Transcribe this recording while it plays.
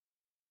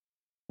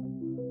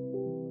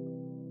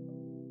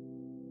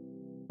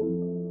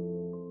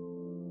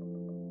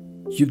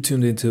You've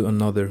tuned into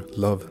another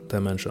Love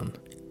Dimension.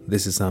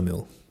 This is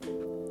Samuel.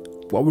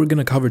 What we're going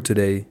to cover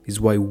today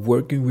is why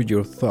working with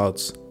your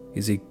thoughts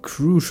is a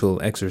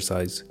crucial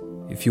exercise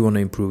if you want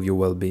to improve your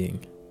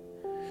well-being.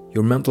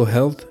 Your mental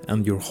health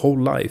and your whole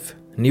life,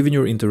 and even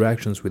your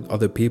interactions with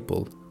other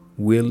people,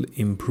 will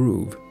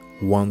improve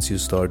once you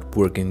start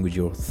working with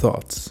your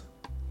thoughts.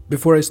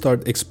 Before I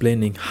start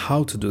explaining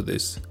how to do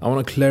this, I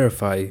want to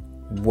clarify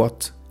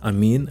what I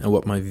mean and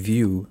what my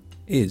view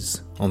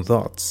is on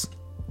thoughts.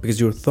 Because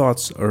your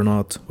thoughts are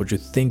not what you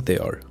think they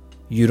are.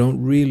 You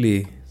don't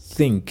really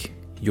think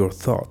your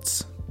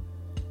thoughts.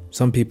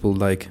 Some people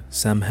like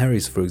Sam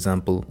Harris, for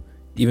example,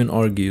 even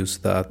argues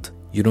that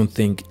you don't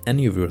think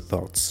any of your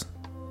thoughts.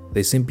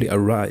 They simply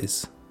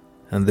arise,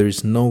 and there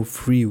is no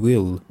free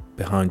will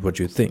behind what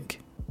you think.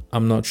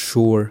 I'm not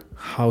sure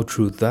how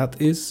true that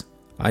is.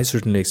 I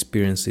certainly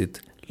experience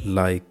it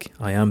like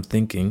I am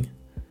thinking,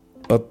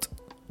 but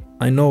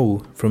I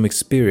know from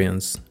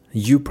experience,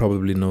 you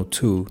probably know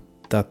too,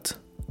 that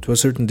to a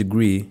certain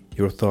degree,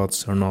 your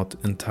thoughts are not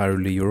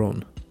entirely your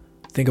own.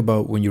 Think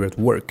about when you're at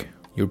work.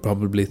 You're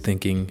probably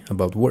thinking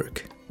about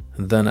work.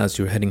 And then as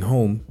you're heading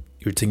home,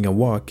 you're taking a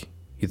walk.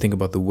 You think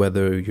about the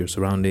weather, your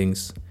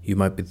surroundings. You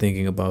might be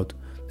thinking about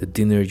the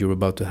dinner you're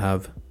about to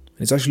have. And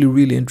it's actually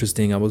really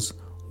interesting. I was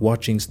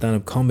watching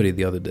stand-up comedy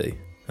the other day.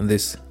 And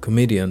this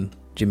comedian,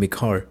 Jimmy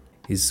Carr,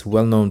 is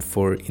well known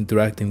for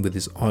interacting with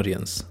his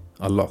audience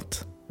a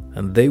lot.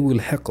 And they will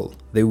heckle.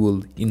 They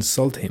will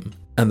insult him.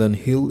 And then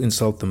he'll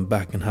insult them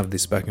back and have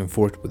this back and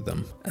forth with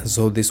them. And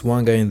so this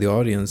one guy in the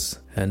audience,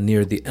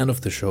 near the end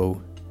of the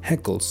show,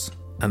 heckles.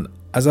 And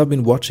as I've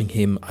been watching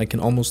him, I can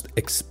almost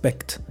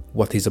expect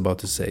what he's about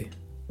to say.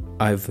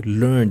 I've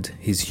learned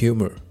his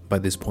humor by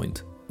this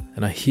point.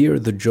 And I hear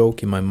the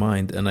joke in my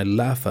mind and I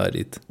laugh at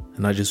it.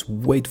 And I just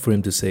wait for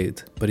him to say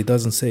it. But he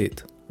doesn't say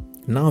it.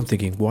 Now I'm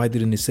thinking, why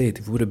didn't he say it?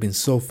 It would have been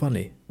so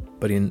funny.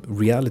 But in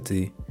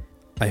reality,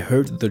 I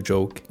heard the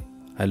joke,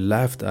 I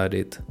laughed at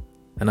it,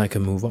 and I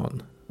can move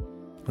on.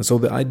 And so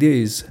the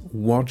idea is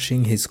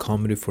watching his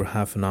comedy for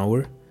half an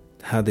hour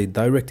had a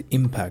direct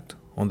impact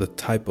on the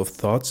type of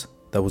thoughts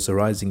that was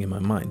arising in my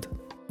mind.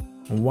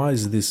 And why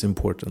is this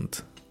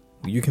important?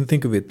 You can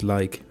think of it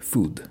like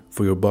food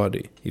for your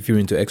body. If you're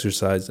into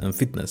exercise and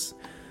fitness,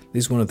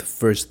 this is one of the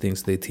first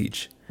things they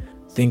teach.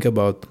 Think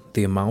about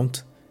the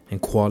amount and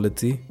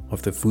quality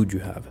of the food you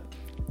have.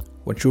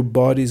 What your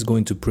body is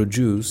going to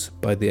produce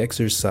by the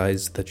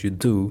exercise that you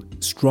do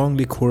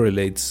strongly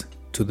correlates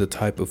to the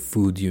type of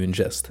food you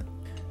ingest.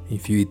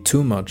 If you eat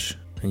too much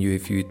and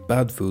if you eat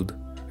bad food,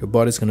 your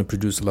body's going to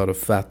produce a lot of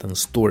fat and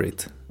store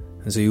it.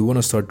 And so you want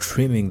to start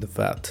trimming the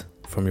fat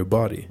from your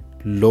body.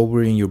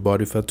 Lowering your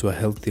body fat to a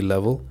healthy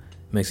level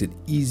makes it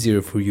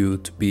easier for you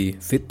to be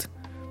fit,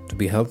 to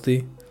be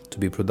healthy, to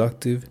be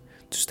productive,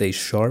 to stay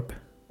sharp.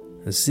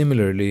 And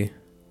similarly,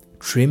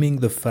 trimming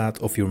the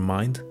fat of your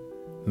mind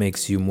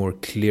makes you more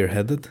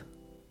clear-headed,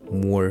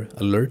 more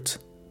alert,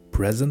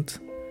 present,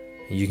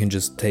 and you can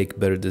just take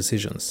better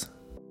decisions.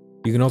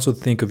 You can also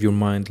think of your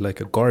mind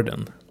like a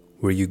garden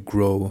where you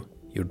grow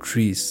your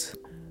trees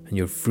and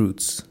your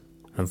fruits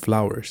and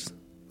flowers.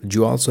 But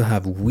you also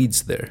have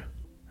weeds there.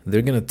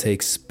 They're going to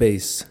take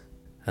space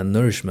and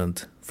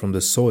nourishment from the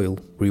soil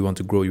where you want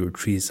to grow your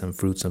trees and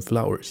fruits and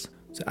flowers.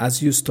 So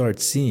as you start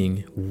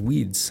seeing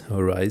weeds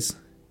arise,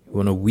 you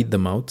want to weed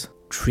them out,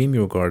 trim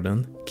your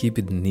garden, keep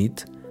it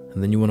neat,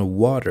 and then you want to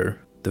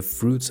water the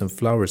fruits and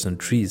flowers and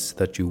trees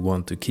that you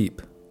want to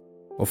keep.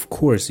 Of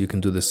course, you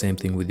can do the same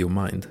thing with your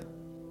mind.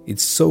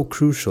 It's so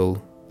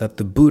crucial that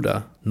the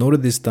Buddha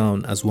noted this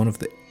down as one of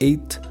the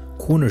 8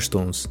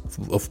 cornerstones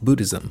of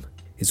Buddhism.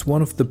 It's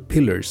one of the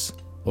pillars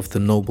of the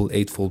Noble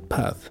Eightfold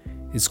Path.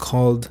 It's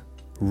called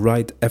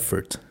right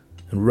effort.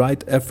 And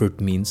right effort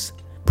means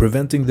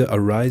preventing the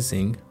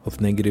arising of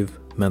negative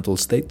mental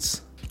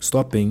states,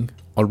 stopping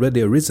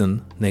already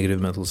arisen negative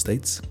mental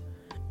states,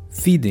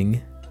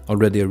 feeding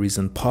already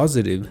arisen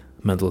positive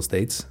mental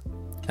states,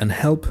 and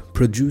help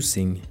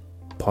producing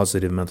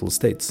positive mental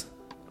states.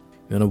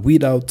 You want to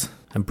weed out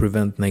and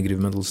prevent negative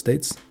mental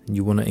states, and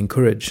you want to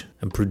encourage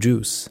and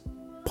produce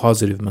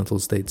positive mental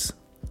states.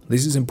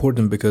 This is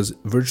important because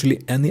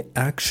virtually any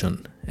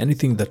action,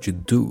 anything that you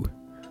do,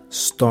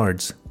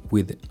 starts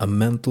with a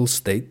mental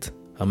state,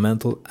 a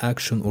mental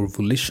action or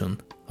volition,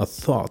 a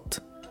thought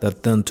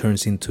that then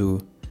turns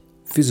into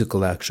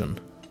physical action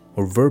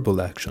or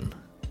verbal action,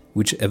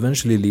 which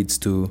eventually leads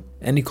to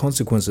any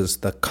consequences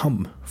that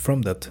come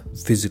from that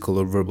physical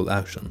or verbal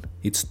action.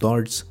 It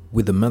starts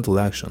with a mental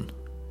action.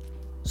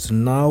 So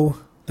now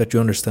that you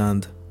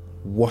understand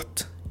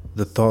what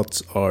the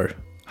thoughts are,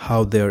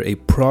 how they're a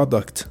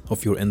product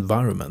of your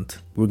environment,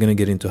 we're going to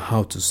get into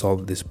how to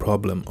solve this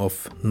problem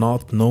of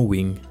not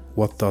knowing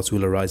what thoughts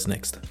will arise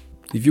next.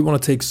 If you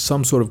want to take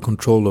some sort of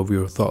control over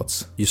your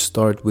thoughts, you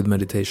start with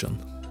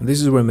meditation. And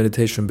this is where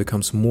meditation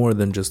becomes more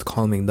than just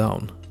calming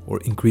down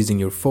or increasing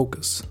your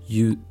focus.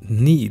 You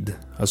need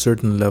a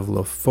certain level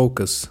of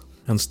focus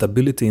and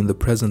stability in the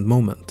present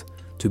moment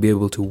to be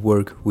able to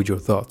work with your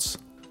thoughts.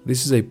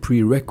 This is a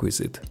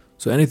prerequisite.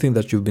 So anything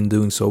that you've been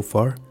doing so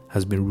far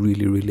has been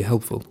really, really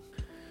helpful.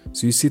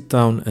 So you sit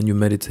down and you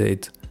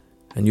meditate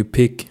and you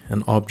pick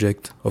an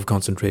object of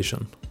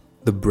concentration,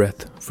 the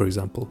breath, for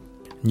example.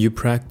 And you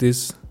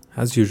practice,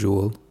 as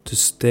usual, to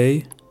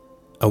stay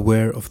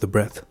aware of the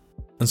breath.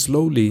 And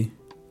slowly,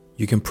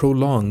 you can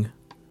prolong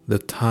the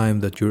time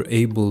that you're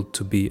able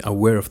to be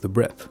aware of the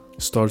breath.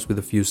 It starts with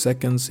a few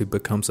seconds, it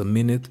becomes a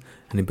minute,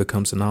 and it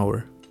becomes an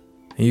hour.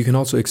 And you can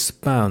also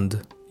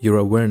expand your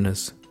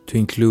awareness to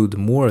include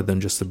more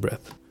than just the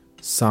breath.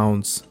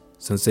 Sounds,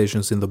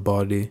 sensations in the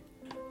body,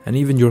 and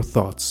even your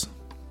thoughts.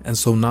 And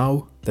so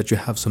now that you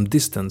have some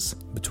distance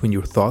between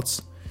your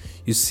thoughts,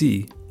 you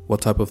see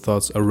what type of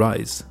thoughts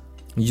arise.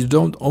 You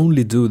don't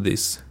only do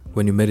this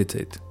when you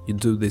meditate, you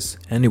do this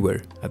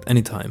anywhere, at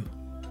any time.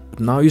 But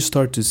now you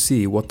start to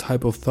see what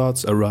type of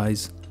thoughts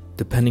arise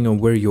depending on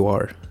where you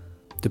are,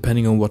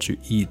 depending on what you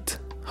eat,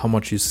 how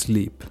much you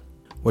sleep,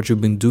 what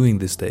you've been doing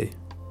this day.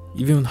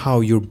 Even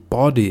how your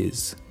body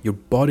is, your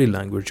body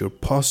language, your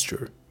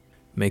posture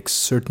makes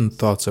certain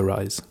thoughts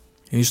arise.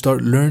 And you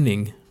start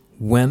learning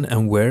when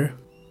and where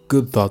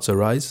good thoughts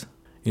arise.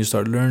 And you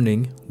start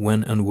learning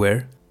when and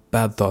where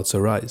bad thoughts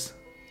arise.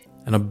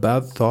 And a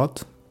bad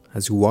thought,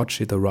 as you watch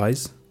it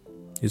arise,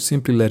 you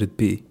simply let it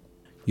be.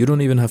 You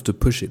don't even have to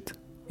push it.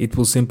 It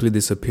will simply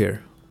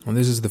disappear. And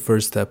this is the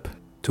first step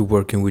to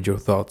working with your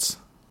thoughts.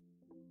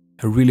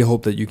 I really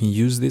hope that you can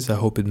use this. I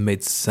hope it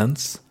made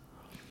sense.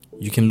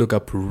 You can look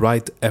up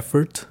right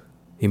effort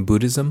in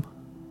Buddhism.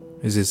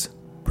 This is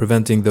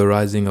preventing the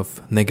arising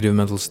of negative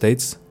mental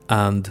states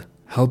and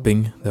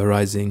helping the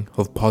arising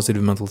of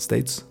positive mental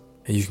states.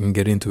 And you can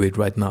get into it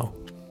right now.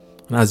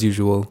 And as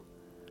usual,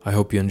 I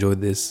hope you enjoyed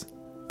this.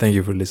 Thank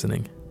you for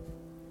listening.